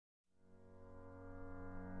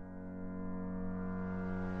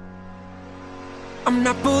I'm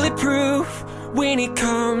not bulletproof when it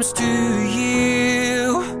comes to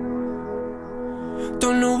you.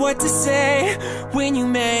 Don't know what to say when you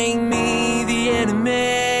make me the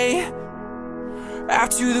enemy.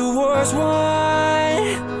 After the war's won,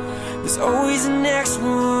 there's always the next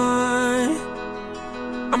one.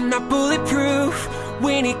 I'm not bulletproof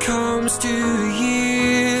when it comes to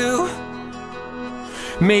you.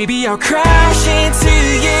 Maybe I'll crash into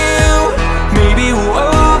you. Maybe we'll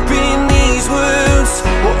open these wounds.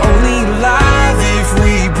 We're only alive if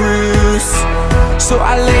we bruise. So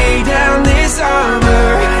I lay down this armor.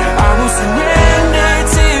 I will surrender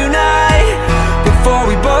tonight before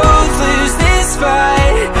we both lose this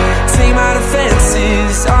fight. Take my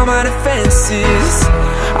defenses, all my defenses.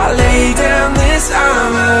 I lay down this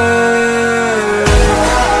armor.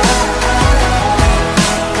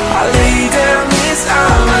 I lay down this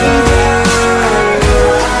armor.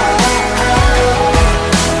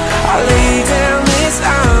 I lay down this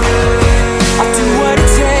armor. I'll do what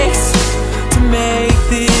it takes to make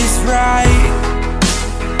this right,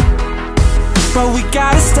 but we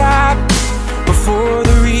gotta stop before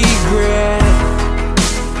the regret.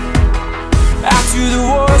 After the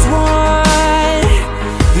war's won,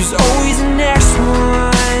 there's always the next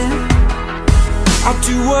one. I'll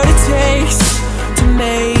do what it takes to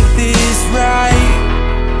make this right.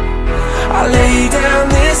 I lay down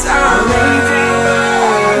this armor.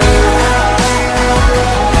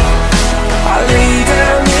 I lay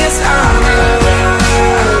down this armor.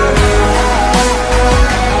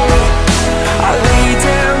 I lay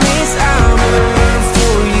down this armor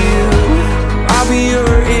for you. I'll be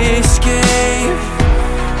your escape.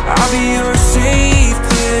 I'll be your safe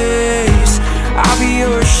place. I'll be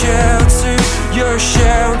your shelter,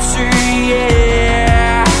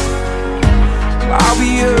 yeah. I'll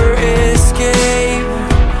be your escape.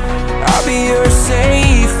 I'll be your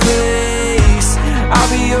safe place. I'll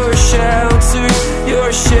be your shelter,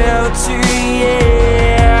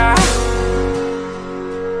 yeah.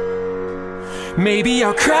 Maybe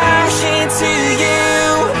I'll crash into you.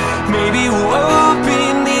 Maybe we'll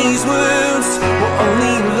open these wounds. We're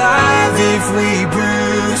only alive if we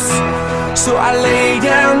bruise. So I lay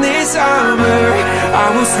down this armor. I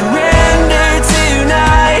will surrender